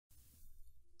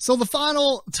So the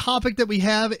final topic that we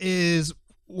have is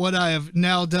what I have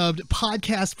now dubbed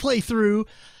podcast playthrough,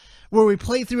 where we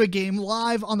play through a game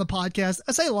live on the podcast.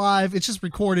 I say live, it's just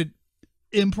recorded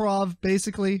improv,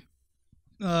 basically.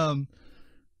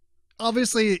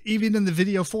 Obviously, even in the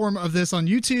video form of this on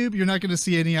YouTube, you're not going to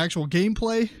see any actual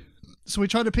gameplay. So we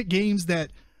try to pick games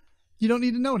that you don't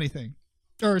need to know anything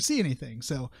or see anything.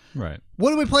 So, right.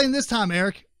 What are we playing this time,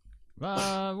 Eric?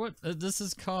 This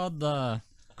is called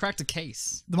Crack the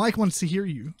Case. The mic wants to hear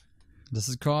you. This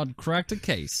is called Crack the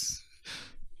Case.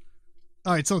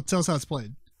 All right, so tell us how it's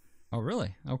played. Oh,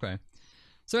 really? Okay.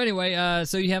 So anyway,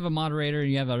 so you have a moderator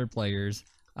and you have other players.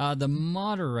 The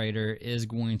moderator is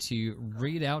going to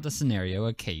read out a scenario,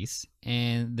 a case,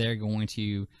 and they're going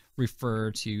to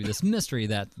refer to this mystery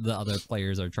that the other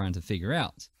players are trying to figure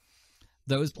out.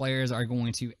 Those players are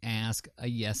going to ask a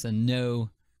yes and no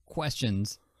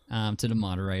questions to the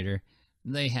moderator.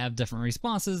 They have different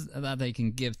responses that they can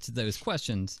give to those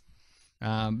questions,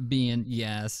 being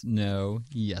yes, no,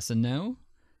 yes and no,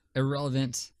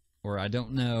 irrelevant, or I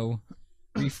don't know,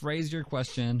 rephrase your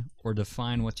question, or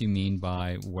define what you mean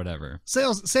by whatever.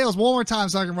 Sales one more time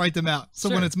so I can write them out. So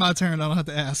when it's my turn, I don't have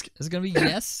to ask. It's going to be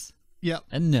yes yep.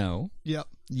 and no. Yep.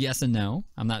 Yes and no.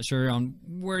 I'm not sure on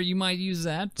where you might use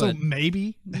that, but so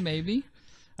maybe. Maybe.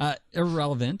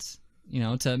 Irrelevant,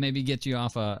 to maybe get you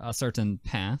off a certain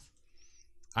path.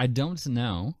 I don't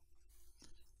know.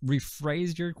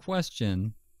 Rephrase your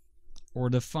question, or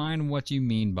define what you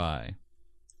mean by.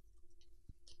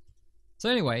 So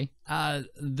anyway,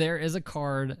 there is a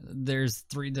card. There's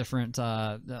 3 different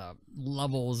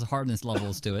levels, hardness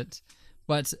levels to it.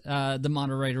 But the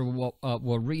moderator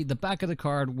will read the back of the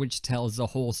card, which tells the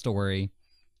whole story,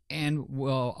 and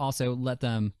will also let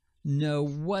them know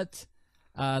what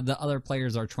the other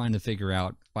players are trying to figure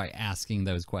out by asking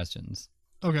those questions.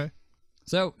 Okay.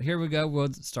 So here we go.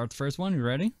 We'll start the first one. You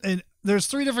ready? And there's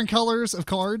 3 different colors of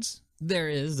cards. There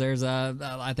is. There's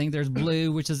I think there's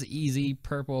blue, which is easy,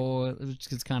 purple,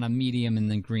 which is kind of medium, and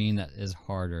then green that is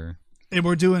harder. And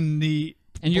we're doing the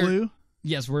blue?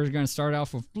 Yes, we're going to start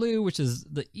off with blue, which is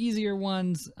the easier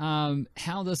ones.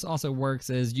 How this also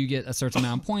works is you get a certain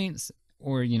amount of points,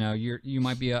 or you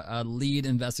might be a lead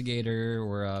investigator,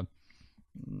 or a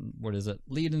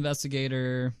lead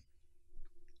investigator,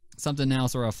 something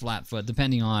else, or a flatfoot,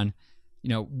 depending on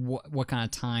what kind of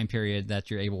time period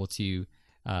that you're able to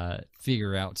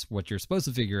figure out what you're supposed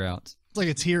to figure out. It's like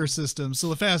a tier system, so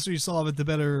the faster you solve it, the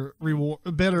better reward,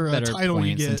 better title points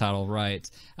you get. And title, right?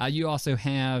 You also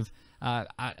have,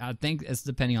 I think it's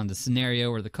depending on the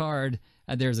scenario or the card.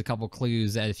 There's a couple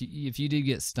clues that if you do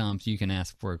get stumped, you can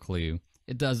ask for a clue.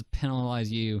 It does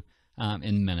penalize you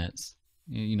in minutes.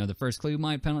 The first clue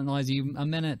might penalize you a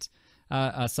minute.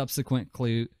 A subsequent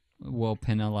clue will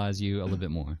penalize you a little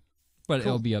bit more, but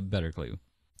It'll be a better clue.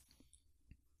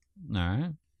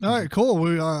 All right, cool.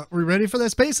 We ready for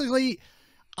this? Basically,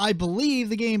 I believe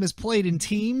the game is played in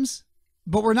teams,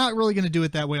 but we're not really going to do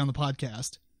it that way on the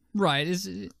podcast. Right.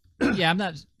 I'm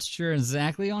not sure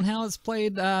exactly on how it's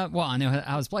played. Well, I know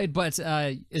how it's played, but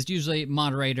it's usually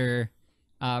moderator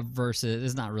versus.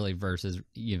 It's not really versus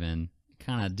even,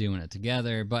 kind of doing it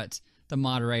together, but the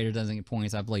moderator doesn't get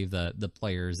points. I believe the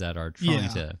players that are trying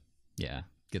to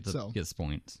get the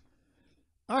points.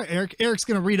 All right, Eric. Eric's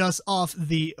going to read us off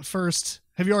the first.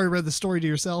 Have you already read the story to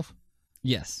yourself?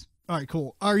 Yes. All right,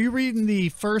 cool. Are you reading the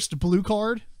first blue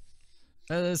card?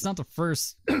 It's not the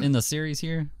first in the series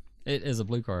here. It is a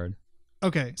blue card.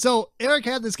 Okay, so Eric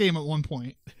had this game at one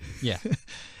point. Yeah.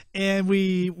 And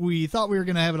we thought we were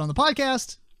going to have it on the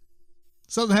podcast.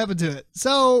 Something happened to it.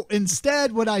 So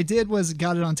instead, what I did was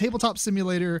got it on Tabletop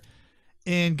Simulator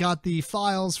and got the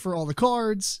files for all the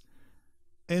cards.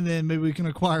 And then maybe we can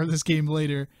acquire this game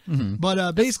later. Mm-hmm.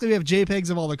 But basically, we have JPEGs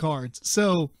of all the cards.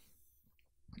 So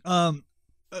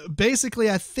basically,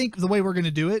 I think the way we're going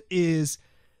to do it is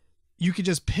you could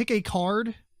just pick a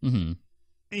card, and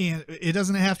it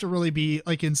doesn't have to really be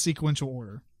like in sequential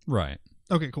order. Right.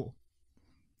 Okay, cool.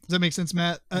 Does that make sense,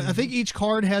 Matt? I think each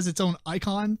card has its own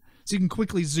icon, so you can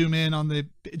quickly zoom in on the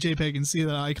JPEG and see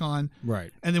that icon.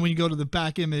 Right. And then when you go to the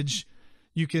back image,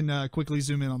 you can quickly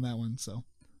zoom in on that one. So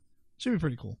should be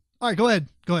pretty cool. All right, go ahead.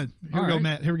 Here we go,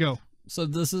 Matt. Here we go. So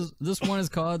this one is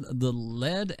called the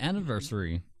Lead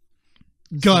Anniversary.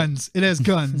 Guns. It has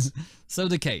guns. So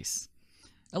the case.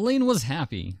 Elaine was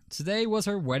happy. Today was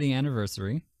her wedding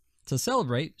anniversary. To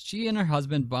celebrate, she and her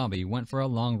husband Bobby went for a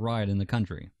long ride in the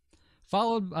country,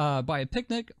 followed by a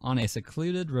picnic on a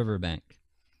secluded riverbank.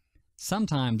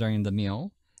 Sometime during the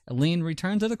meal, Elaine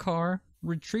returned to the car,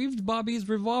 retrieved Bobby's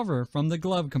revolver from the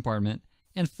glove compartment,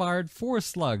 and fired 4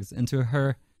 slugs into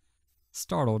her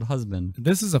startled husband.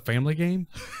 This is a family game?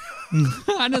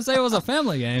 I didn't say it was a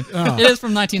family game. Oh. It is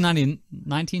from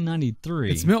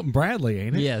 1993. It's Milton Bradley,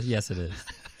 ain't it? Yes, it is.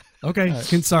 Okay, right.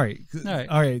 Sorry. All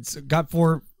All right, so got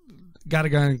a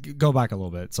gun. Go back a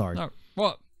little bit. Sorry.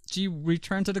 Well, she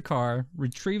returned to the car,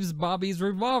 retrieves Bobby's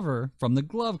revolver from the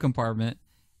glove compartment,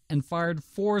 and fired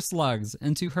 4 slugs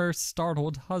into her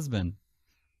startled husband.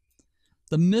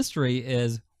 The mystery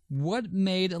is what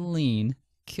made Aline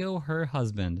kill her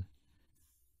husband.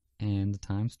 And the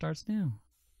time starts now.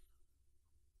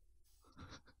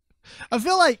 I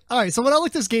feel like, all right, so when I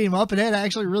looked this game up, it had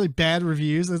actually really bad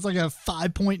reviews. It's like a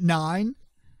 5.9.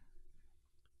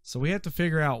 So we have to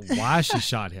figure out why she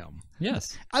shot him.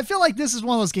 Yes. I feel like this is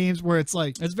one of those games where it's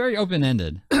like... It's very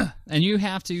open-ended. And you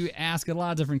have to ask a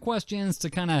lot of different questions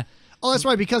to kind of... Oh, that's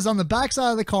right, because on the back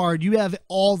side of the card, you have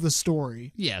all the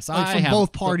story. Yes, like I from have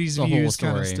both parties' the views whole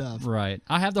kind of story. stuff. Right.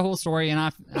 I have the whole story,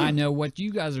 and I know what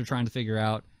you guys are trying to figure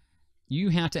out. You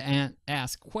have to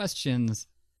ask questions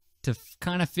to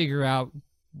kind of figure out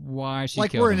why she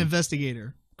like killed we're him. an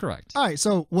investigator. Correct. All right,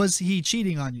 so was he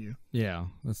cheating on you? Yeah.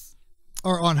 That's,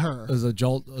 or on her? is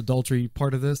adultery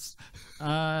part of this?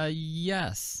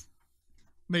 Yes.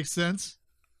 Makes sense.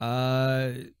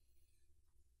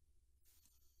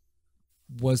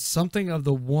 Was something of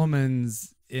the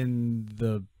woman's in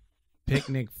the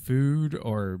picnic food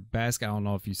or basket? I don't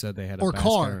know if you said they had a or basket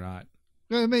car or not.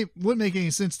 It wouldn't make any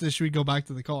sense to should we go back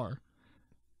to the car.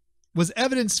 Was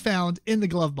evidence found in the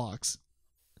glove box?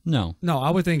 No. No,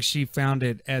 I would think she found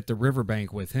it at the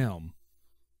riverbank with him.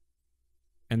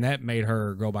 And that made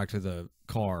her go back to the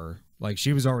car. Like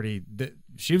she was already,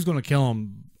 she was going to kill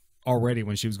him already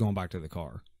when she was going back to the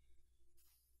car.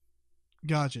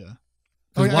 Gotcha.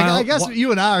 'Cause Okay, I guess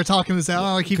you and I are talking this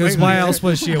out. Because why else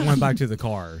would she have went back to the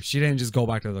car? She didn't just go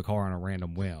back to the car on a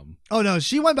random whim. Oh, no.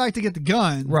 She went back to get the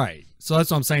gun. Right. So that's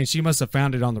what I'm saying. She must have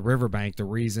found it on the riverbank, the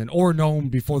reason, or known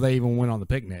before they even went on the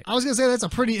picnic. I was going to say that's a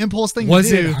pretty impulse thing Was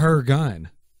to do. it her gun?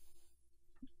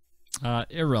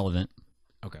 Irrelevant.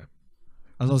 Okay.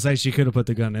 I was going to say she could have put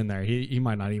the gun in there. He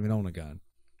might not even own a gun.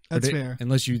 That's fair.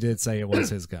 Unless you did say it was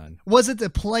his gun. Was it the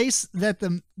place that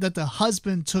the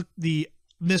husband took the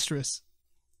mistress?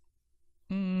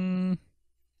 I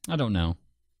don't know.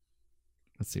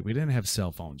 Let's see. We didn't have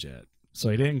cell phones yet, so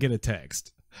he didn't get a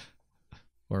text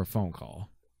or a phone call.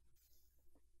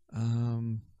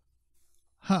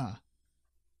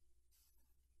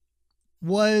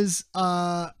 Was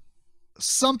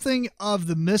something of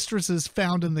the mistress's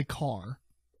found in the car?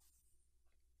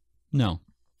 No.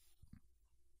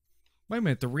 Wait a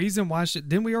minute. The reason why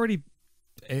didn't we already?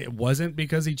 It wasn't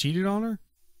because he cheated on her.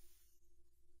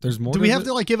 There's more. Do we have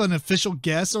to like give an official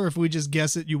guess, or if we just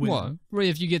guess it, you win? Well, really,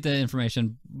 if you get the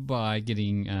information by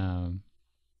getting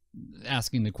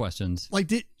asking the questions.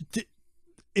 Like,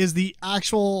 is the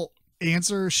actual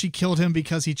answer she killed him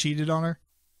because he cheated on her?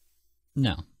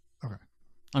 No. Okay.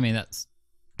 I mean, that's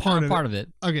part of it.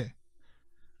 Okay.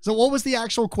 So what was the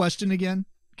actual question again?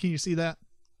 Can you see that?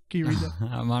 Can you read that?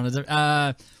 I'm on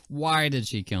it. Why did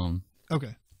she kill him?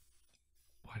 Okay.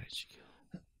 Why did she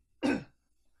kill him?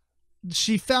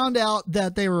 She found out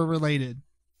that they were related.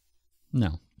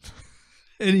 No.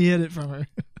 And he hid it from her.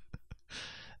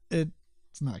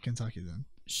 It's not Kentucky then.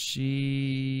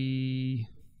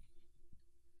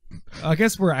 I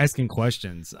guess we're asking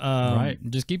questions. Right.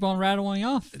 Just keep on rattling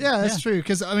off. Yeah, that's true.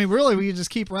 Because, I mean, really, we can just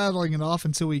keep rattling it off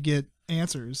until we get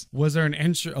answers. Was there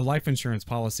a life insurance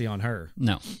policy on her?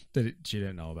 No. That she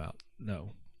didn't know about?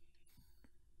 No.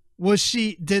 Was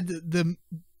she,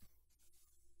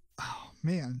 oh,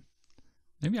 man.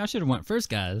 Maybe I should have went first,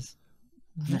 guys.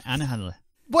 I know how to.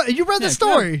 What? You read the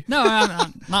story? No,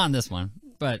 I'm not on this one.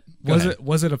 But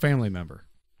was it a family member?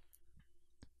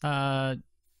 Was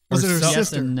it her yes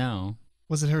sister? and no.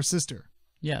 Was it her sister?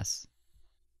 Yes.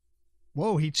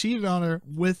 Whoa, he cheated on her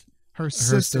with her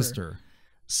sister.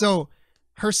 So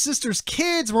her sister's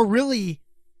kids were really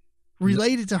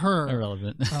related to her.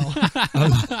 Irrelevant.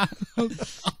 Oh.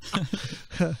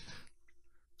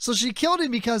 So she killed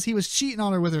him because he was cheating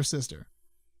on her with her sister.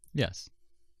 Yes.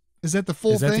 Is that the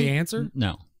full thing? Is that the answer?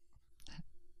 No.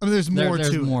 I mean, there's more to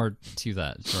it. There's more to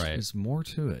that, right? There's more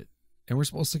to it. And we're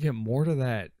supposed to get more to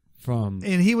that from...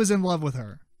 And he was in love with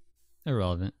her.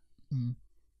 Irrelevant. Mm.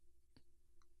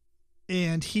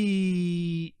 And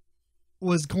he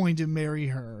was going to marry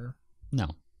her. No.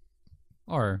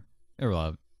 Or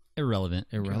irrelevant.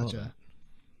 Gotcha.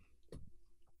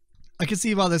 I can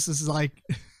see why this is like...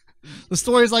 The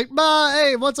story's like,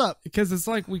 hey, what's up? Because it's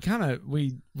like I feel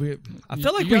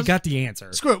like You we guys- got the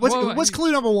answer. Screw it. What's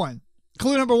clue number one?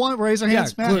 Clue number one, raise our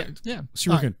hands. Matt? Yeah.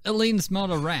 Shuriken. Aline smelled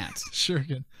a rat.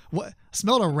 Shuriken. What?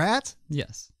 Smelled a rat?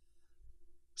 Yes.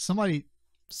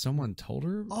 Someone told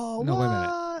her? Oh, no, what? wait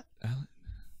a minute.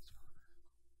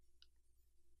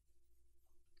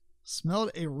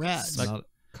 Smelled a rat. Smelled-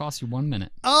 Costs you 1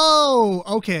 minute. Oh,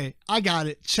 okay. I got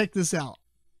it. Check this out.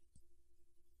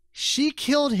 She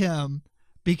killed him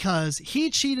because he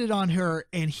cheated on her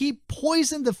and he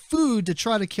poisoned the food to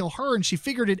try to kill her, and she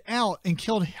figured it out and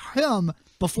killed him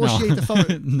before she ate the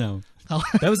food. No.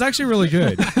 That was actually really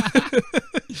good.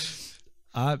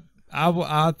 I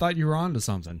thought you were on to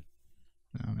something.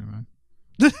 No, never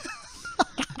mind.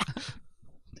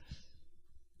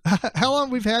 How long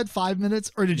we've had? 5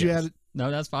 minutes, or did you add it? No,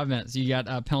 that's 5 minutes. You got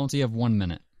a penalty of 1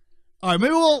 minute. All right,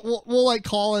 maybe we'll like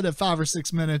call it at 5 or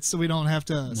 6 minutes, so we don't have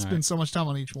to spend right. so much time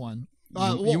on each one.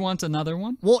 You want another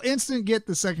one? We'll instant get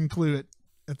the second clue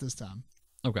at this time.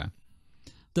 Okay.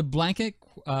 The blanket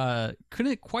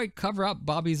couldn't quite cover up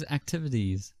Bobby's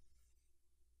activities.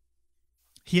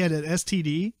 He had an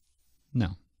STD.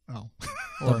 No. Oh,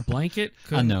 The blanket?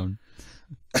 Unknown.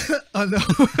 I know.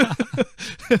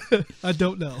 I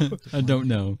don't know. I don't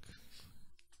know.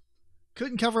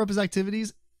 Couldn't cover up his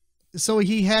activities, so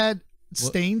he had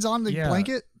stains on the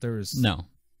blanket. There was No.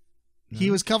 He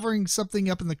was covering something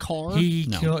up in the car. He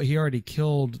No. he already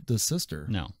killed the sister.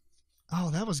 No. Oh,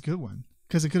 that was a good one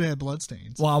because it could have had blood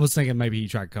stains. Well, I was thinking maybe he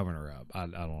tried covering her up. I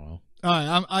don't know. All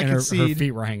right, I And her concede.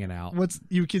 feet were hanging out. What's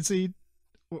you concede?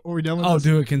 Are we done with Oh, this?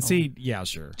 do it concede? Yeah,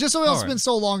 sure. Just so we don't All right. spend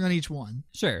so long on each one.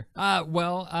 Sure.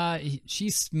 She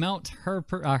smelt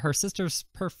her sister's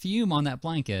perfume on that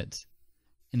blanket,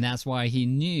 and that's why he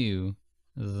knew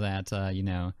that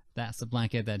that's the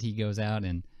blanket that he goes out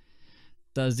and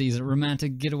does these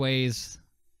romantic getaways,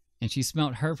 and she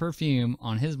smelt her perfume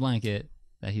on his blanket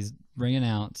that he's bringing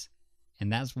out,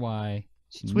 and that's why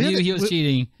she knew he was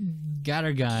cheating, got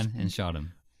her gun, and shot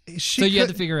him. So you have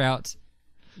to figure out.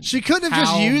 She couldn't have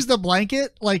just used the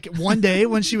blanket like one day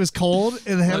when she was cold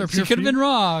and had her. She could have been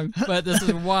wrong, but this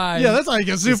is why. Yeah, that's like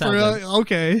a super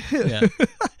okay. Yeah.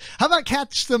 How about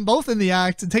catch them both in the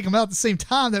act and take them out at the same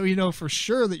time that we know for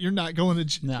sure that you're not going to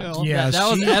jail? No. Yeah,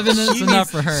 that was evidence enough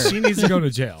for her. She needs to go to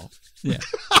jail. Yeah.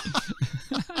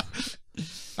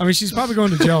 I mean, she's probably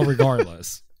going to jail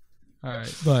regardless. All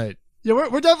right. But Yeah,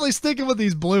 we're definitely sticking with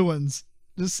these blue ones.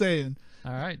 Just saying.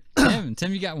 All right.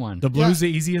 Tim, you got one. the blue's the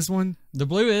easiest one. The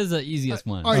blue is the easiest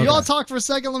one. All right, Okay. y'all talk for a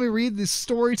second. Let me read the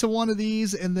story to one of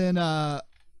these, and then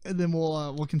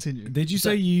we'll continue. Did you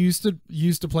say you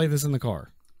used to play this in the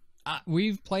car?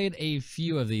 We've played a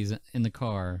few of these in the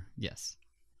car. Yes,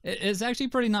 it's actually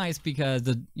pretty nice because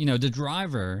the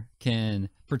driver can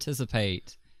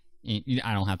participate.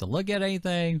 I don't have to look at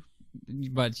anything,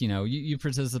 but you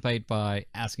participate by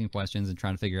asking questions and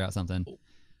trying to figure out something.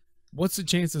 What's the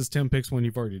chances Tim picks one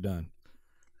you've already done?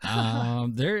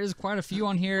 There is quite a few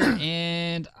on here,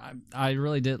 and I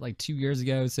really did it like 2 years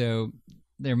ago, so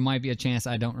there might be a chance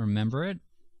I don't remember it.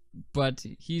 But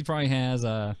he probably has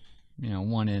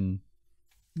one in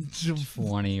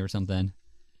 20 or something.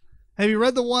 Have you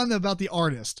read the one about the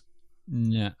artist?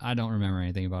 No, I don't remember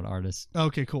anything about artists.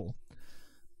 Okay, cool.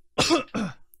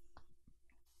 All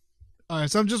right,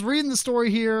 so I'm just reading the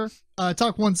story here.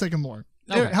 Talk 1 second more.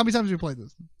 Okay. How many times have you played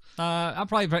this? I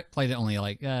probably played it only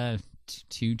like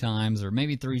 2 times or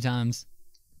maybe 3 times.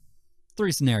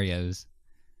 3 scenarios.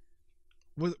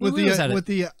 With We always had it.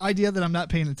 the idea that I'm not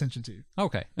paying attention to.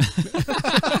 Okay.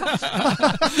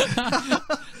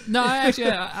 No, I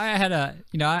had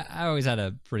I always had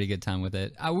a pretty good time with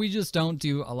it. We just don't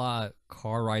do a lot of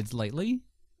car rides lately,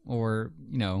 or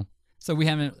so we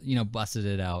haven't busted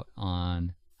it out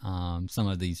on some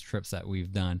of these trips that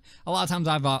we've done. A lot of times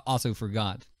I've also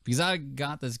forgot because I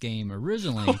got this game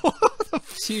originally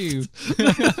to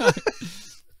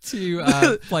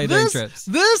play during trips.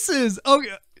 This is okay.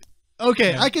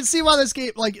 Okay, Yeah. I can see why this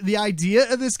game, like the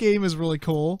idea of this game is really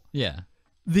cool. Yeah.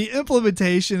 The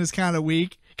implementation is kind of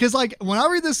weak because, like, when I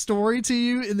read this story to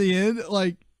you in the end,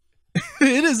 like,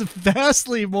 it is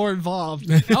vastly more involved.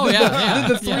 Oh yeah, than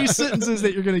the 3 sentences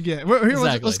that you're gonna get. Here,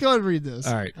 Exactly. let's go ahead and read this.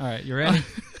 All right. All right, you ready?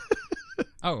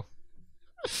 Oh,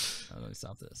 let me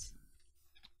stop this.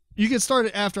 You can start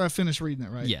it after I finish reading it,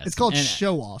 right? Yes, It's called and-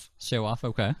 Show Off. Show off.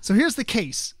 Okay. So here's the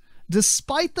case.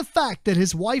 Despite the fact that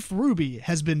his wife Ruby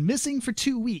has been missing for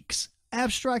 2 weeks,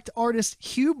 abstract artist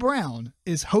Hugh Brown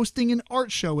is hosting an art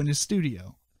show in his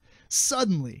studio.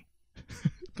 Suddenly,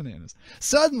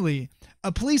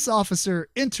 a police officer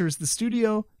enters the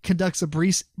studio, conducts a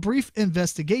brief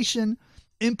investigation,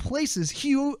 and places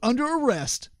Hugh under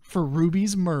arrest for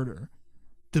Ruby's murder.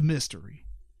 The mystery.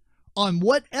 On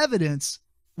what evidence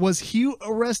was Hugh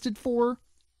arrested for?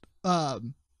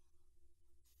 On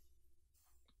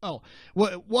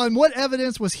what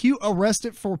evidence was Hugh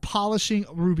arrested for polishing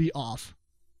Ruby off?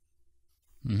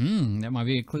 That might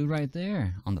be a clue right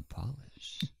there on the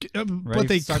polish. But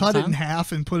they start cut the it in time?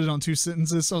 half and put it on 2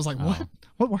 sentences. So I was like, what?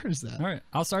 What word is that? All right,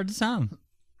 I'll start the time.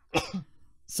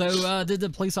 So, did the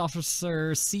police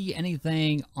officer see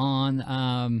anything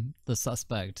on the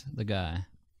suspect, the guy?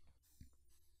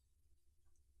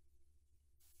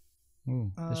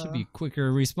 Ooh, there should be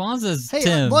quicker responses, Hey,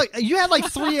 Tim. look, you had like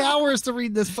 3 hours to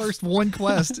read this first one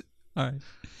quest. All right.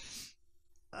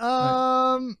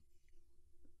 Um,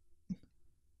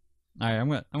 All right, I'm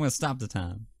gonna stop the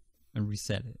time and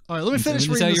reset it. all right, let me finish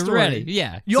So reading the you're story. ready.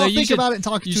 Yeah. You So all think should- about it and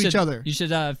talk to each other. You should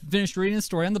finish reading the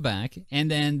story on the back, and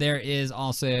then there is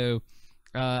also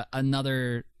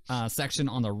another section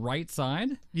on the right side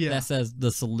that says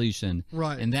the solution.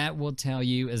 Right. And that will tell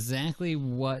you exactly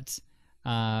what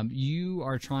you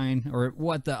are trying, or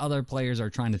what the other players are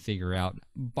trying to figure out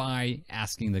by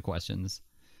asking the questions.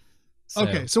 So,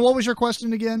 Okay, so what was your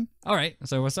question again? all right,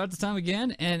 so we'll start the time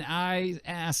again, and I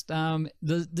asked,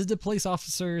 did the police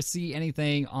officer see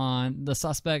anything on the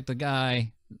suspect, the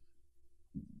guy,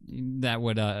 that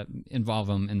would involve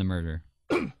him in the murder?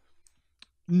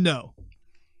 No.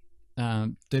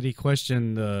 Did he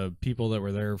question the people that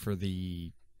were there for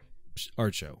the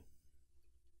art show,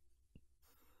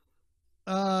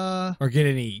 or get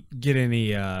any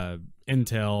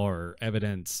intel or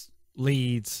evidence,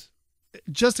 leads?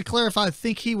 Just to clarify, I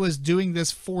think he was doing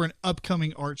this for an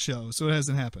upcoming art show, so it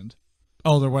hasn't happened.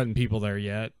 Oh, there wasn't people there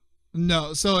yet.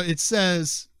 No, so it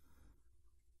says,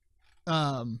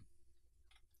 blah,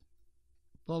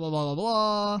 blah, blah, blah,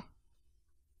 blah.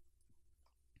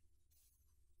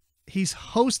 He's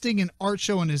hosting an art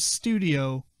show in his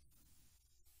studio.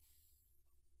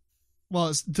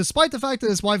 Well, despite the fact that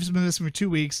his wife has been missing for 2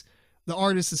 weeks, the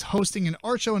artist is hosting an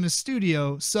art show in his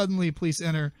studio. Suddenly, police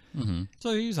enter.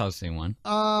 So he's hosting one.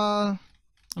 Uh, I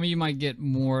mean, you might get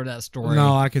more of that story.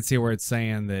 No, I could see where it's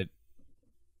saying that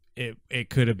it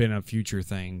could have been a future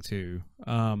thing too.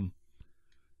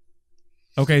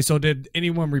 Okay, so did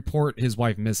anyone report his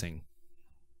wife missing?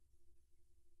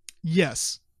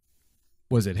 yes.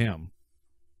 Was it him?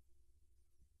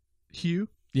 Hugh?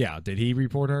 Yeah, did he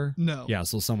report her? No. Yeah,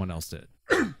 so someone else did.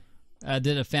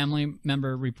 Did a family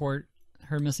member report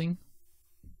her missing?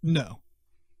 No.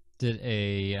 Did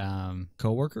a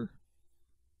Coworker?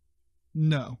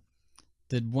 No.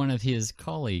 did one of his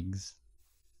colleagues?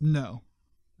 No.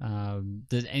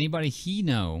 Did anybody he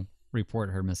know report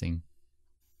her missing?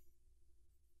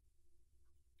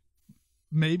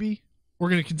 Maybe. We're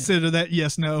going to consider that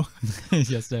yes, no.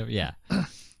 Yes, no, yeah.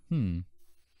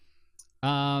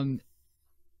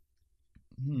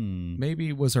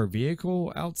 Maybe was her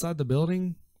vehicle outside the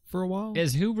building for a while?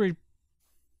 Is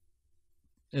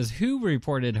who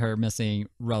reported her missing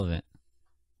relevant?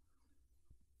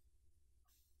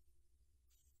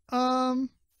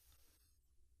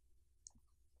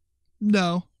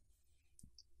 No.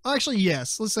 Actually,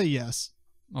 yes. Let's say yes.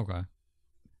 Okay.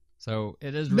 So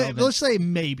it is relevant. Let's say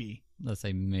maybe. Let's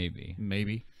say maybe.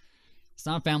 Maybe. It's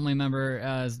not a family member.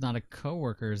 It's not a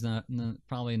coworker. It's not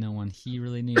probably no one he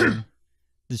really knew.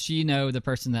 Does she know the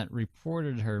person that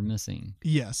reported her missing?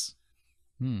 Yes.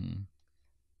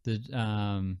 Did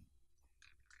and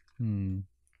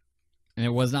it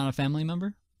was not a family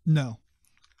member? No.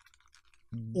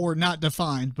 Or not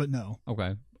defined, but no.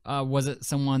 Okay. Was it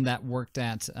someone that worked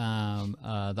at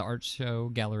the art show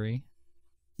gallery?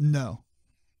 No.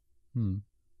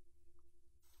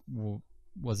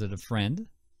 Was it a friend?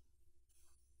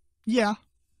 Yeah.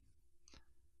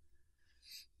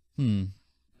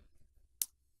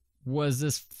 Was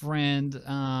this friend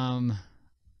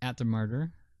at the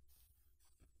murder?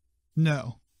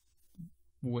 No.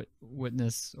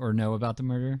 Witness or know about the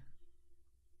murder?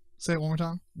 Say it one more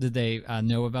time. Did they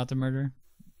know about the murder?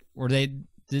 Or did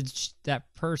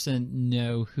that person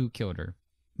know who killed her?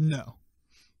 No.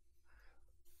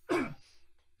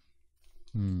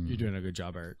 You're doing a good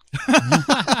job, Eric.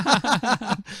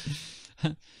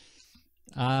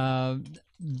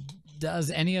 Does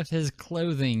any of his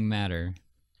clothing matter?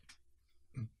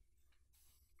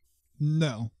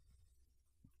 No.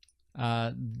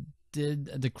 Was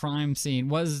the crime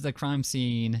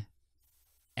scene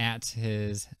at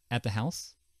the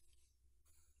house?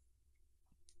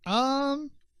 Or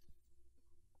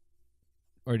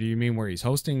do you mean where he's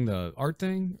hosting the art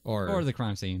thing? Or the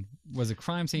crime scene? Was the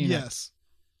crime scene? Yes.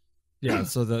 Yeah,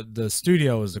 so the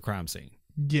studio is the crime scene.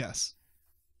 Yes.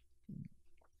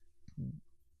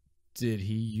 Did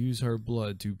he use her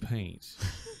blood to paint?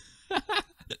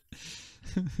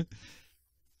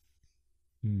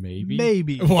 Maybe.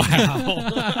 Maybe.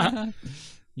 Wow.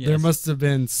 Yes. There must have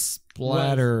been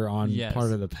splatter on Yes.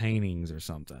 part of the paintings or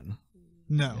something.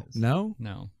 No. No?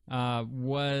 No.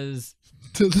 Was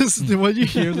This is when you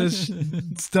hear this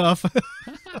stuff.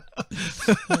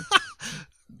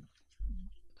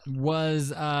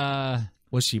 Was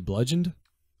she bludgeoned?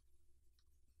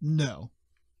 No.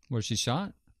 was she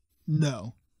shot?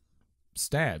 No.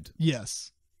 Stabbed?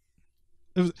 Yes.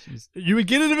 You would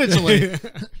get it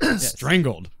eventually.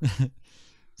 Strangled?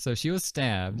 So she was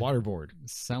stabbed. Waterboard?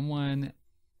 Someone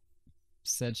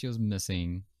said she was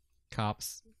missing.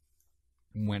 Cops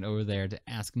went over there to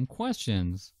ask him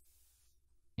questions,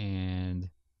 and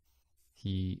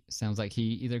he sounds like he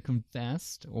either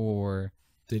confessed or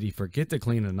Did he forget to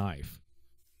clean a knife?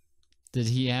 did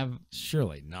he have?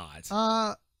 Surely not.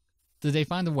 Did they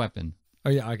find the weapon? Oh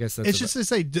yeah, I guess that's. It's just to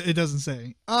say. It doesn't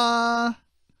say.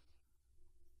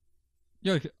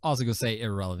 You're also gonna say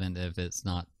irrelevant if it's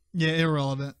not. Yeah,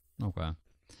 irrelevant. Okay.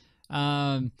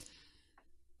 I'm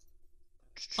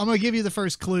gonna give you the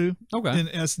first clue. Okay. In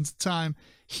essence of time,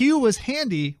 Hugh was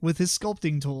handy with his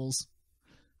sculpting tools.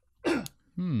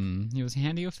 He was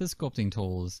handy with his sculpting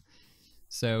tools.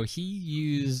 So he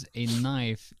used a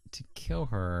knife to kill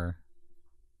her.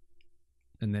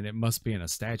 And then it must be in a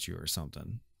statue or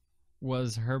something.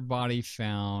 Was her body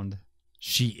found?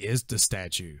 She is the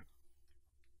statue.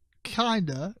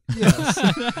 Kinda. Yes.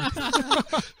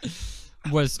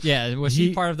 Was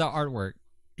she part of the artwork?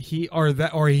 He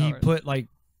put like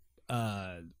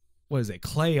what is it,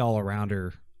 clay all around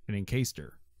her and encased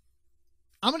her.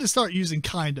 I'm gonna start using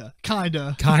kinda.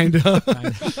 Kinda.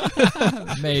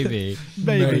 Maybe.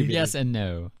 Maybe. Yes and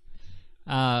no.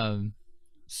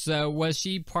 So was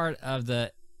she part of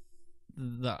the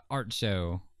art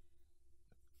show?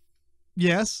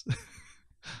 Yes.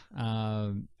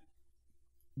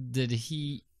 Did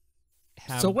he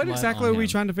have? So what blood exactly on are we him?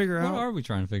 trying to figure out? What are we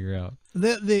trying to figure out?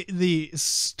 The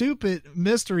stupid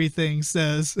mystery thing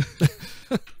says,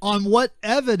 on what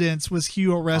evidence was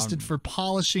Hugh arrested for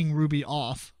polishing Ruby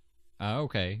off?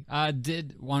 Okay.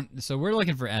 So we're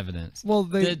looking for evidence. Well,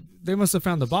 they must have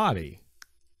found the body.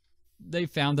 They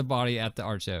found the body at the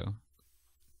art show.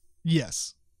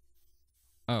 Yes.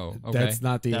 Oh, okay. That's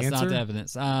not the That's answer? not the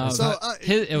evidence.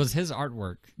 It was his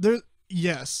artwork.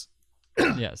 Yes.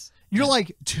 Yes. You're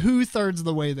like 2/3 of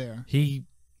the way there. He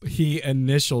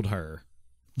initialed her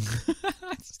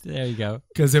There you go.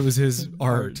 because it was his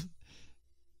art.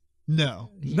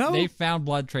 No. No. They found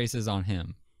blood traces on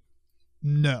him.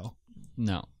 No.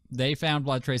 No. They found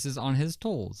blood traces on his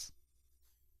tools.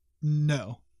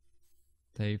 No.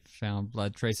 They found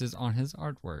blood traces on his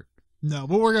artwork. No.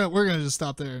 But we're gonna just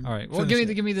stop there. And All right. Well, finish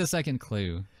it. give me the second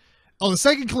clue. Oh, the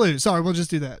second clue. Sorry, we'll just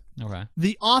do that. Okay.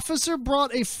 The officer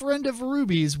brought a friend of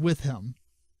Ruby's with him.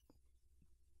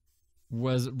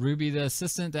 Was Ruby the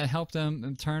assistant that helped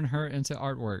him turn her into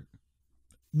artwork?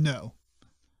 No.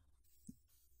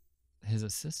 His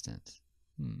assistant.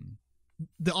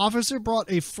 The officer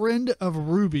brought a friend of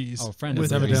Ruby's. Oh, friend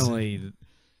with of him. Ruby's. Evidently.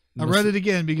 I read it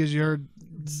again because you heard.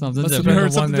 Something Must have different. been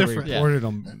the Something one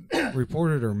that different.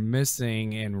 reported her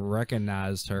missing and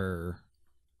recognized her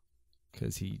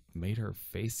because he made her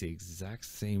face the exact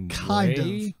same Kind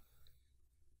way.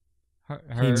 Her,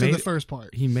 It's in made the first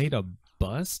part. He made a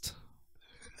bust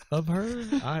of her.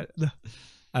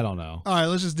 I don't know. All right,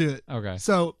 let's just do it. okay.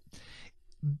 So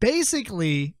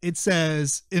basically, it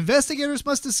says investigators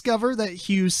must discover that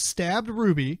Hugh stabbed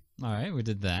Ruby, All right. We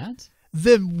did that.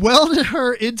 then welded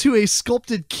her into a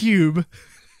sculpted cube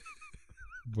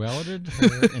Welded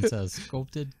her into a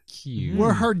sculpted cube.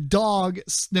 where her dog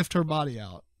sniffed her body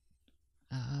out.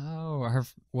 Oh,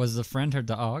 was the friend her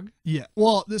dog? Yeah.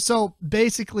 Well, so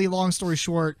basically, long story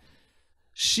short,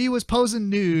 she was posing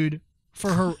nude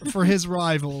for his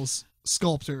rivals,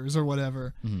 sculptors or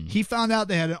whatever. Mm-hmm. He found out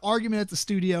they had an argument at the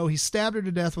studio. He stabbed her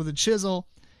to death with a chisel.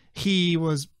 He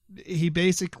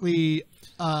basically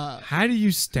How do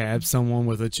you stab someone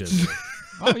with a chisel?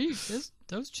 Oh,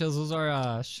 those chisels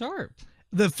are sharp.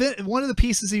 one of the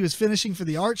pieces he was finishing for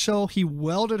the art show, he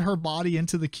welded her body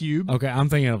into the cube. Okay, I'm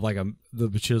thinking of like the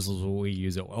chisels we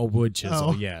use. A wood chisel,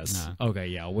 Oh. yes. Nah. Okay,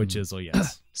 yeah, wood chisel,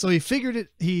 yes. So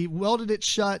he welded it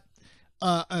shut.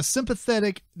 A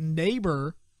sympathetic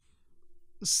neighbor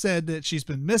said that she's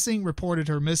been missing, reported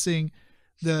her missing.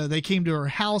 They came to her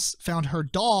house, found her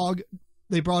dog.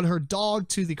 They brought her dog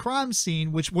to the crime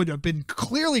scene, which would have been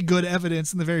clearly good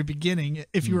evidence in the very beginning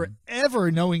if you were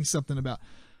ever knowing something about.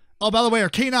 Oh, by the way, our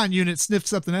canine unit sniffed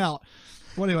something out.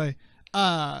 Well, anyway,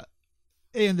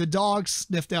 and the dog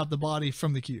sniffed out the body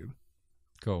from the cube.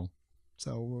 Cool.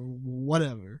 So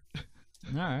whatever.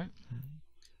 All right.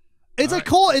 It's a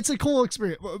cool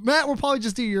experience. Matt, we'll probably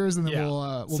just do yours and then Yeah.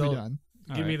 we'll So- be done.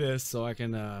 Give me this so I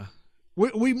can.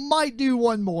 We might do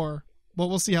one more, but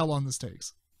we'll see how long this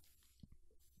takes.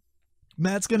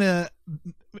 Matt's gonna.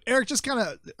 Eric just kind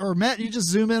of, or Matt, you just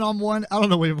zoom in on one. I don't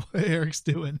know what Eric's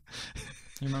doing.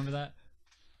 You remember that?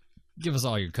 Give us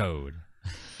all your code.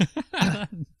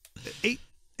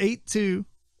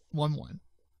 88211.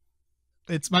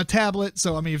 It's my tablet,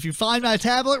 so I mean, if you find my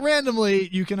tablet randomly,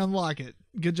 you can unlock it.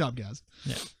 Good job, guys.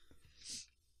 Yeah.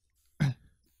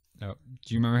 Oh,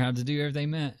 do you remember how to do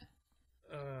everything, Matt?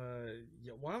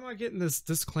 Yeah, why am I getting this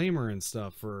disclaimer and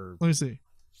stuff for? Let me see.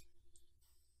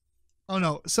 Oh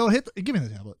no! So give me the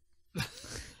tablet.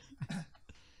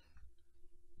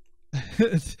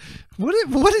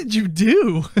 What did you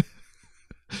do?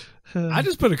 I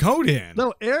just put a code in.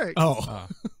 No, Eric. Oh,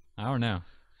 I don't know.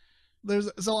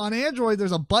 So on Android,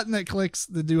 there's a button that clicks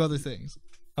to do other things.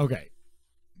 okay.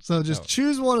 So just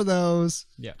choose one of those.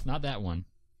 Yeah, not that one.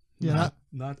 Yeah,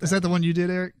 Not is that the one you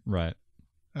did, Eric? Right.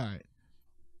 All right.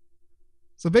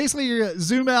 So basically, you're gonna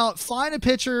zoom out, find a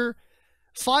picture,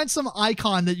 find some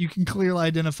icon that you can clearly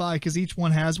identify because each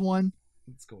one has one.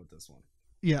 Let's go with this one.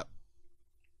 Yep.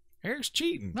 Eric's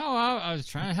cheating. No, I was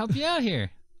trying to help you out here.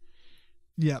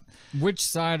 Yep. Which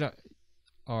side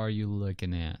are you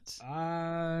looking at?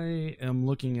 I am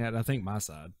looking at, I think, my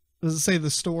side. Does it say the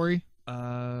story?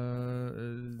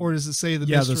 Or does it say the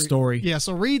mystery? the story. Yeah,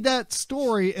 so read that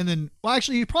story and then, well,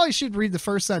 actually, you probably should read the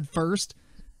first side first.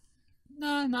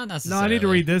 No, not No, necessarily. I need to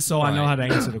read this so I know Right. how to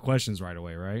answer the questions right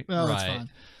away, right? Well, that's Right. fine.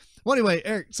 Well, anyway,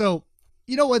 Eric, so,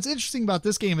 you know what's interesting about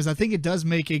this game is I think it does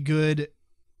make a good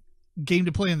game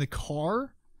to play in the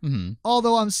car. Mm-hmm.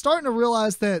 Although I'm starting to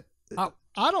realize that Oh.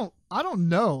 I don't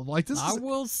know. Like this I is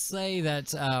will say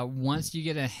that once you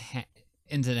get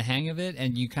into the hang of it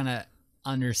and you kind of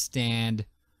understand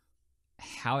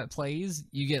how it plays,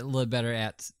 you get a little better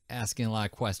at asking a lot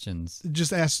of questions.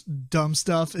 just ask dumb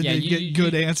stuff and Yeah, then get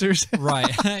good answers.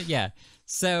 Right. Yeah.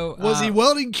 So Was he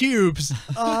welding cubes?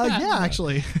 Yeah,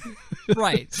 actually.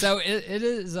 right. So it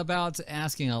is about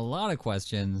asking a lot of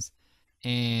questions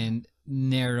and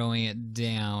narrowing it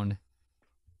down.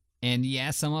 And yeah,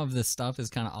 some of the stuff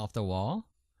is kind of off the wall.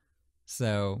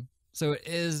 So it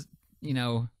is,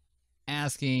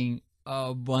 asking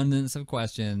abundance of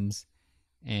questions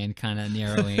and kind of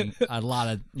narrowing a lot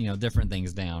of, different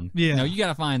things down. Yeah. You got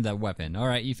to find the weapon. All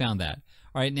right, you found that.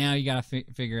 All right, now you got to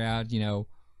figure out,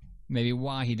 maybe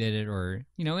why he did it, or,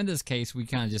 in this case, we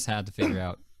kind of just had to figure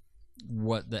out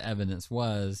what the evidence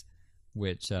was,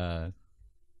 which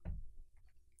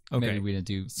maybe we didn't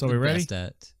do So the we ready? best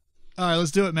at. All right,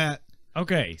 let's do it, Matt.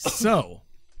 Okay, so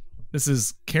this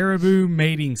is caribou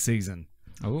mating season.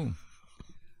 Oh.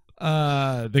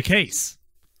 The case.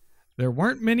 There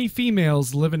weren't many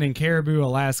females living in Caribou,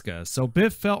 Alaska, so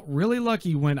Biff felt really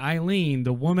lucky when Eileen,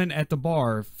 the woman at the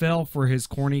bar, fell for his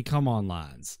corny come-on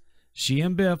lines. She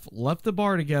and Biff left the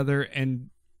bar together and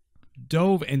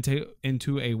dove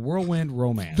into a whirlwind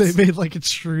romance. They made like a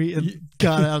tree and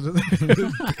got out of there.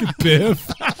 Biff.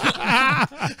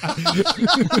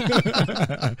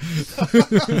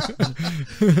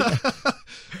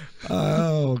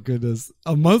 Oh, goodness.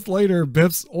 A month later,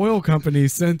 Biff's oil company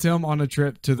sent him on a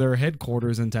trip to their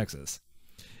headquarters in Texas.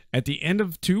 At the end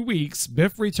of 2 weeks,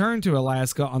 Biff returned to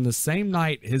Alaska on the same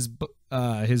night his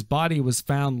body was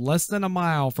found less than a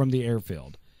mile from the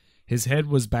airfield. His head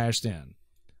was bashed in.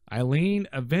 Eileen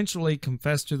eventually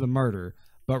confessed to the murder,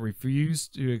 but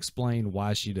refused to explain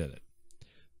why she did it.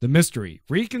 The mystery.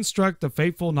 Reconstruct the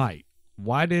fateful night.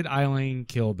 Why did Eileen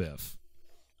kill Biff?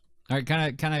 All right,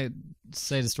 kind of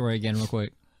say the story again real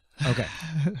quick. Okay.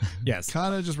 Yes.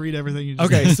 Kind of just read everything you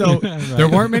just Okay, said. so Right. there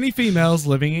weren't many females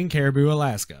living in Caribou,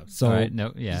 Alaska. So, All right,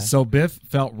 no, yeah. So Biff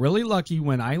felt really lucky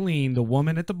when Eileen, the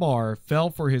woman at the bar, fell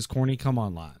for his corny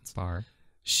come-on lines. Bar.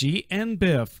 She and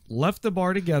Biff left the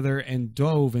bar together and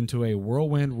dove into a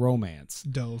whirlwind romance.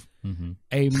 Dove. Mm-hmm.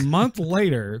 A month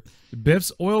later,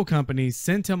 Biff's oil company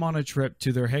sent him on a trip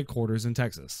to their headquarters in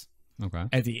Texas. Okay.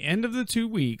 At the end of the 2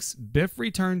 weeks, Biff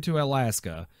returned to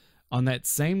Alaska. On that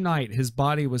same night, his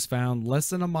body was found less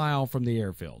than a mile from the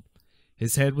airfield.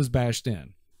 His head was bashed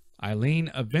in.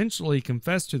 Eileen eventually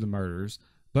confessed to the murders,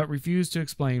 but refused to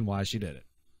explain why she did it.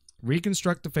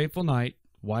 Reconstruct the fateful night.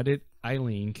 Why did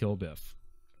Eileen kill Biff?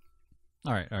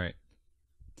 All right.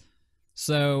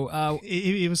 So,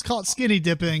 He was caught skinny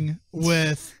dipping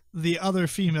with the other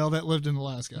female that lived in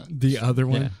Alaska. The other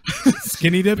one?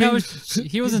 Skinny dipping? no,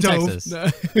 he was in Dove. Texas.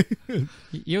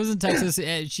 He was in Texas.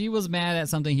 She was mad at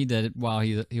something he did while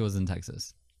he was in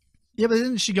Texas. Yeah, but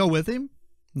didn't she go with him?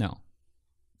 No.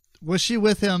 Was she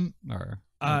with him? Or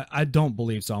I don't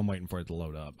believe so. I'm waiting for it to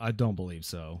load up. I don't believe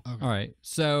so. Okay. all right.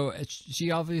 So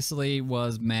she obviously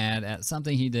was mad at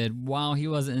something he did while he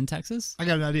wasn't in Texas. I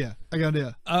got an idea.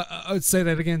 Say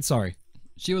that again. Sorry.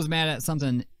 she was mad at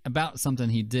something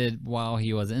he did while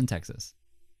he was in Texas.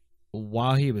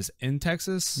 While he was in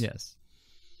Texas? Yes.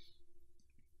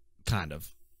 Kind of.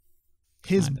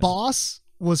 His boss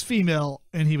was female,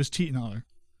 and he was cheating on her.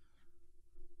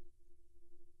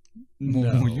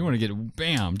 No. You want to get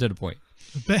bam to the point.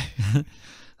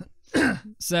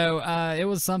 So it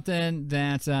was something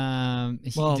that he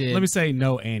did. Let me say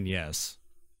no and yes.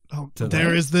 Oh, To there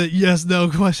that. is the yes/no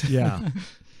question. Yeah.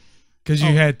 Because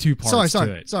you had two parts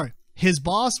to it. Sorry. His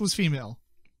boss was female.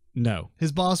 No.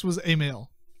 His boss was a male.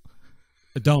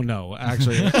 I don't know,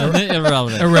 actually.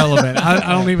 Irrelevant. Irrelevant. I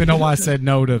don't even know why I said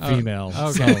no to female.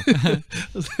 Okay.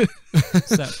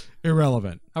 So,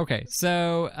 irrelevant. Okay,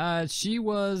 so she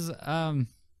was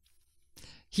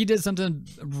he did something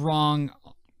wrong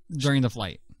during the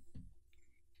flight.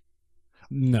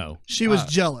 No. She was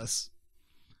jealous.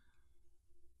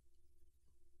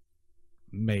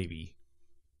 Maybe.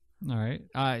 All right.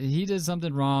 He did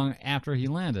something wrong after he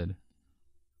landed.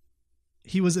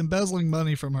 He was embezzling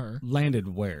money from her. Landed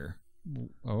where?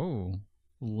 Oh,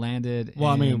 landed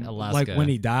Well, I in mean, Alaska. like when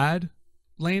he died,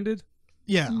 landed?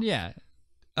 Yeah. Yeah.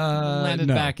 Landed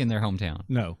no. back in their hometown.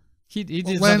 No, He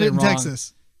did Landed in something wrong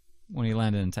Texas. when he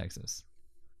landed in Texas.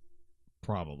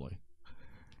 probably.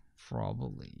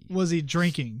 Probably. Was he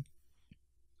drinking?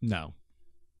 No.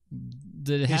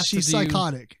 Did it have Is she to do...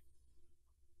 psychotic?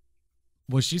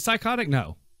 Was she psychotic?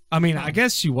 No. I mean, I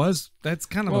guess she was. That's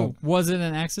kind of Whoa, was it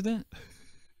an accident? a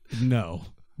no.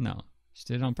 No. She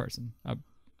did it on person.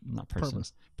 Not person.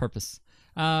 Purpose. Purpose.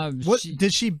 What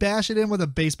did she bash it in with a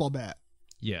baseball bat?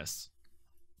 Yes.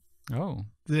 Oh.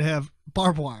 Did it have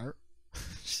barbed wire?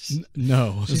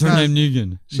 No. Is her name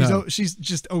Negan? She's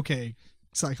just okay,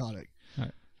 psychotic.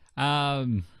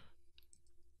 Was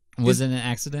it an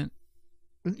accident?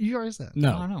 You already said. I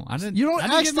No. don't know. I didn't. You don't I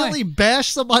didn't get accidentally bash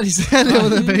somebody's head in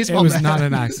with a It baseball was bat. not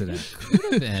an accident.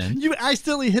 Could have been. You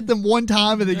accidentally hit them one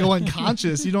time and they go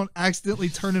unconscious. You don't accidentally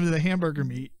turn them into hamburger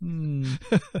meat.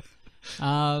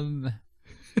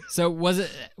 So was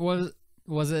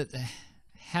it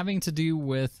having to do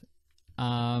with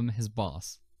his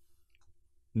boss?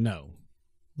 No.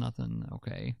 Nothing.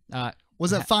 Okay.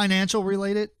 Was it financial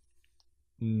related?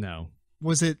 No.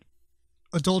 Was it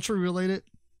adultery related?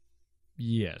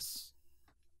 Yes.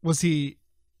 Was he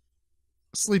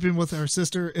sleeping with her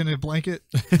sister in a blanket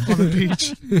on the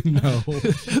beach? No.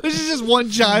 This is just one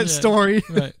giant story.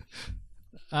 Right.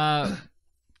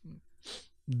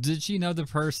 Did she know the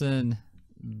person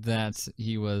that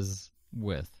he was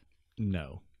with?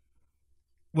 No.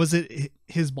 Was it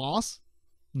his boss?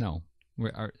 No. We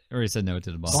already said no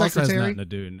to the boss. Boss has Secretary? nothing to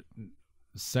do.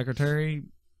 Secretary?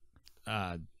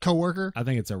 Coworker? I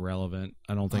think it's irrelevant.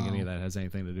 I don't think any of that has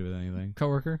anything to do with anything.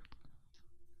 Coworker?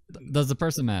 Does the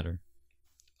person matter?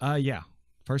 Yeah.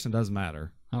 Person does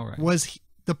matter. All right. Was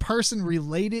the person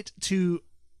related to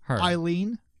Her.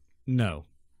 Eileen? No.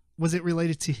 Was it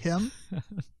related to him?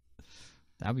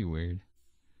 That'd be weird.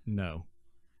 No.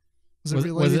 Was it Was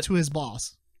related it- to his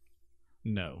boss?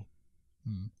 No.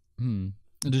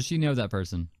 Does she know that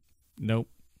person? Nope.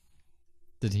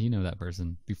 Did he know that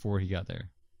person before he got there?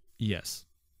 Yes.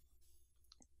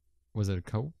 Was it a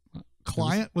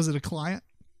Client? Was it a client?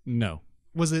 No.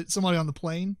 Was it somebody on the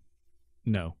plane?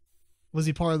 No. Was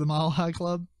he part of the Mile High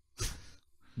Club?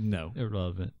 No.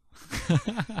 Irrelevant.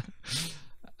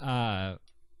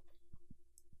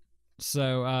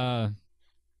 So,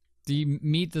 do you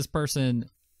meet this person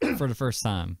for the first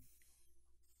time?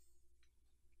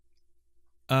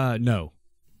 No.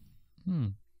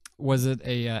 Was it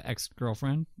a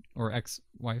ex-girlfriend or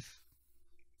ex-wife?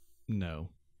 No.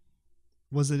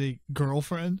 Was it a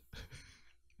girlfriend?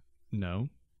 No.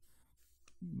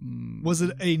 Was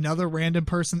it another random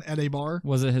person at a bar?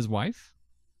 Was it his wife?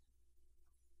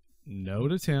 No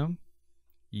to Tim.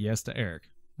 Yes to Eric.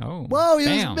 Oh. Whoa, he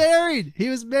bam. was married. He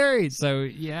was married. So,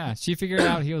 yeah, she figured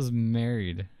out he was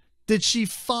married. Did she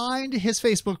find his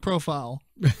Facebook profile?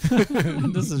 This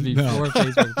is before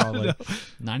Facebook, probably.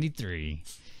 93.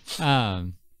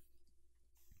 So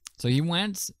he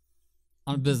went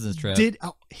on a business trip.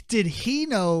 Did he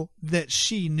know that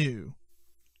she knew?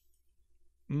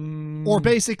 Or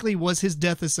basically, was his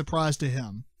death a surprise to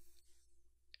him?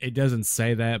 It doesn't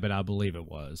say that, but I believe it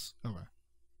was. Okay.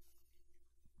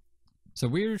 So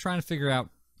we were trying to figure out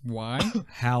why.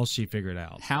 How she figured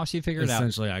out. How she figured out.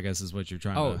 Essentially, I guess is what you're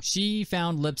trying Oh, to... she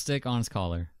found lipstick on his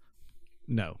collar.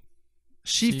 No.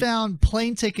 She found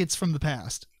plane tickets from the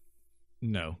past.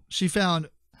 No. She found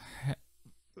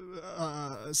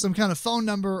some kind of phone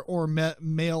number or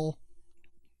mail.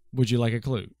 Would you like a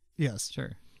clue? Yes.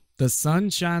 Sure. The sun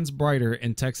shines brighter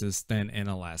in Texas than in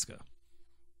Alaska.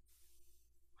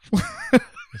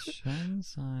 The sun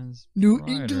shines New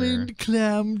brighter. England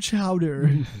clam chowder.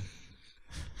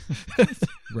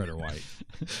 Red or white.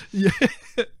 Yeah.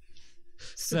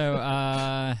 So,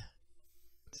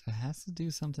 so it has to do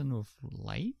something with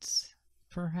light,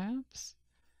 perhaps?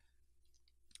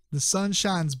 The sun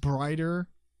shines brighter.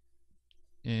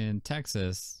 In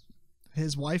Texas,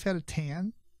 His wife had a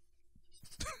tan.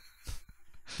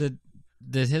 did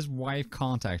his wife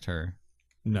contact her?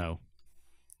 No.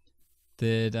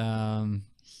 Did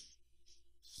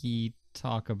he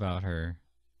talk about her?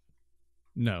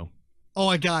 No. Oh,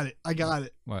 I got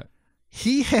it. What?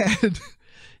 He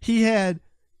had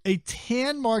a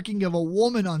tan marking of a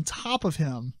woman on top of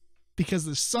him because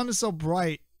the sun is so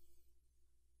bright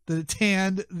that it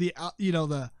tanned the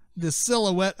the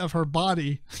silhouette of her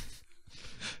body.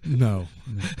 No.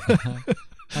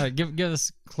 All right, give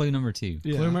us clue number 2.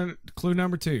 Yeah. Clue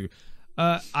number 2.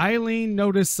 Eileen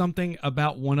noticed something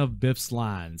about one of Biff's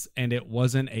lines, and it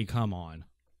wasn't a come on.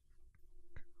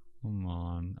 Come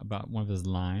on, about one of his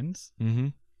lines. Mm-hmm.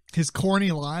 His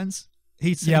corny lines.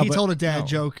 He but- told a dad no.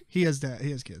 joke. He has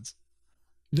kids.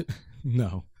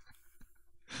 No.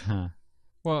 Huh.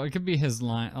 Well, it could be his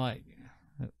line, like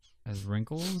as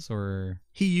wrinkles, or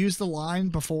He used the line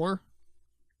before.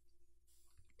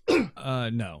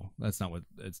 No, that's not what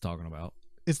it's talking about.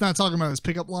 It's not talking about his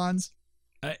pickup lines.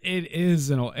 It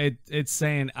is, it's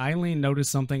saying Eileen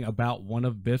noticed something about one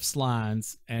of Biff's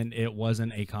lines, and it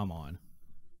wasn't a come on.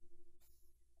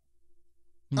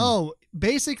 Oh,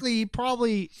 basically,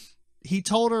 he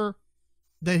told her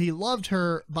that he loved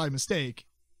her by mistake.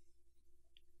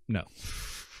 No.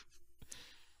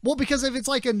 Well, because if it's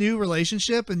like a new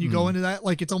relationship and you go into that,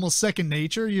 like it's almost second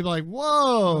nature, you're like, whoa,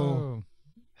 oh.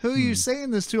 who are you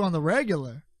saying this to on the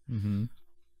regular? Mm-hmm.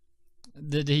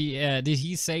 Did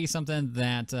he say something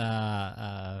that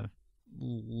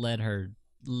led her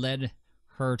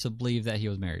to believe that he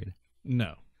was married?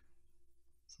 No.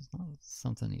 It's not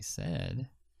something he said.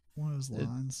 One of his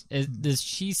lines. Does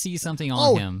she see something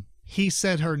on him? He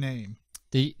said her name.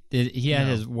 Did he had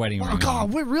his wedding ring Oh, God,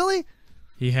 on? what, really?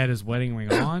 He had his wedding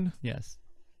ring on? Yes.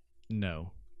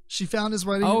 No. She found his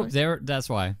wedding Oh, ring? that's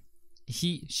why.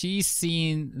 She's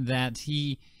seen that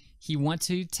he went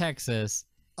to Texas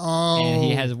Oh. and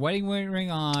he has his wedding ring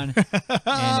on.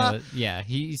 And yeah,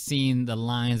 he's seen the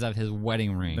lines of his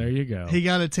wedding ring. There you go. He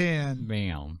got a tan.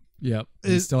 Bam. Yep.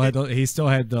 He still had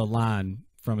the line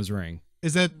from his ring.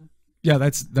 Is that... Yeah,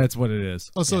 that's what it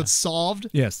is. Oh, so Yeah. it's solved?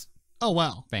 Yes. Oh,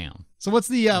 wow. Bam. So what's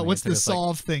the I mean, what's it took the us, like,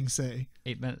 solved thing say?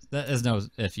 8 minutes. That is no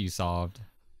if you solved.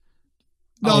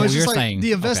 No, Oh, it's you're just like saying- the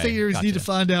okay, investigators need to gotcha.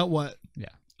 find out what. Yeah.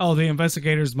 Oh, the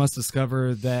investigators must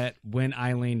discover that when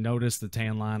Eileen noticed the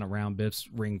tan line around Biff's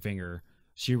ring finger,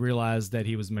 she realized that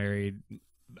he was a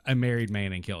married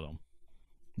man, and killed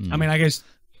him. I mean, I guess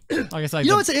Like I said,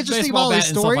 You know what's interesting about all these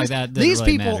stories? Like that These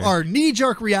really people matter. are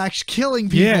knee-jerk reaction killing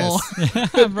people.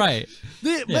 Yes. Right.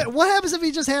 But what happens if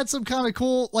he just had some kind of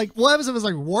cool, like, what happens if it was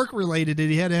like work-related and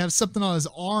he had to have something on his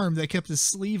arm that kept his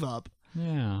sleeve up?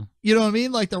 Yeah. You know what I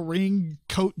mean? Like the ring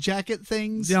coat jacket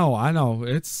things. no, I know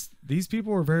these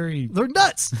people are very. They're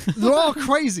nuts. They're all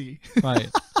crazy. Right.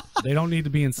 They don't need to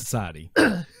be in society.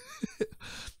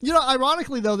 You know,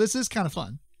 ironically, though, this is kind of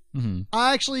fun. Mm-hmm.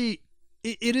 I actually,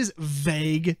 it is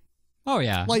vague. Oh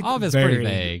yeah. Like, all of it's very- pretty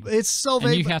vague. It's so And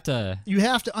vague. you but have to you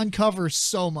have to uncover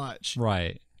so much.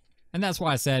 right. And that's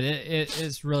why I said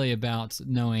it's really about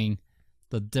knowing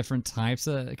the different types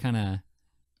of kind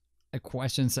of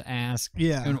questions to ask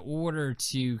Yeah. in order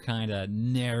to kind of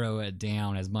narrow it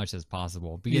down as much as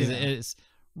possible because Yeah. it's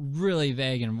really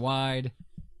vague and wide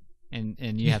and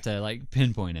you have to like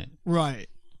pinpoint it. Right.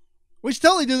 We should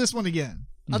totally do this one again.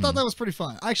 I thought that was pretty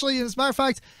fun. Actually, as a matter of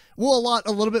fact, we'll allot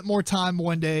a little bit more time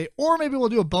one day, or maybe we'll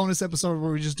do a bonus episode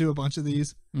where we just do a bunch of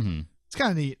these. Mm-hmm. It's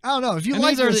kind of neat. I don't know. If you And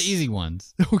like these are this, the easy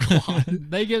ones. Oh, God.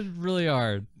 They get really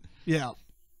hard. Yeah.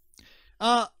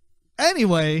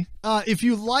 Anyway, if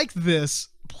you like this,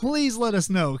 please let us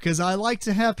know, because I like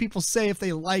to have people say if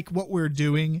they like what we're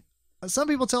doing. Some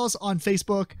people tell us on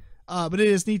Facebook, but it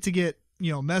is neat to get,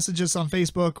 message us on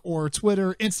Facebook or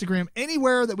Twitter, Instagram,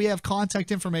 anywhere that we have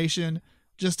contact information.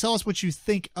 Just tell us what you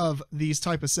think of these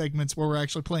type of segments where we're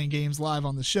actually playing games live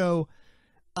on the show.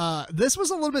 This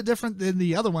was a little bit different than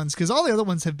the other ones, because all the other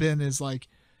ones have been is like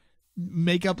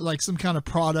make up like some kind of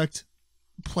product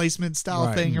placement style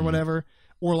Right. thing or whatever,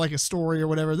 or like a story or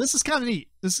whatever. This is kind of neat.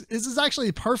 This is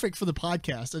actually perfect for the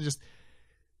podcast.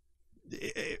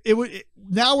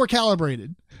 Now we're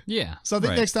calibrated. Yeah. So I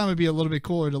think right. next time it'd be a little bit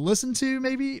cooler to listen to,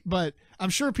 maybe. But I'm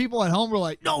sure people at home were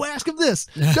like, "No, ask him this.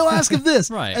 No, ask him this."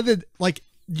 Right. And then like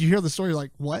you hear the story, you're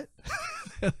like, "What?"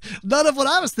 None of what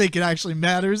I was thinking actually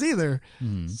matters either.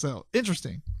 Hmm. So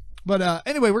interesting. But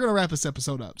anyway, we're going to wrap this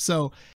episode up. So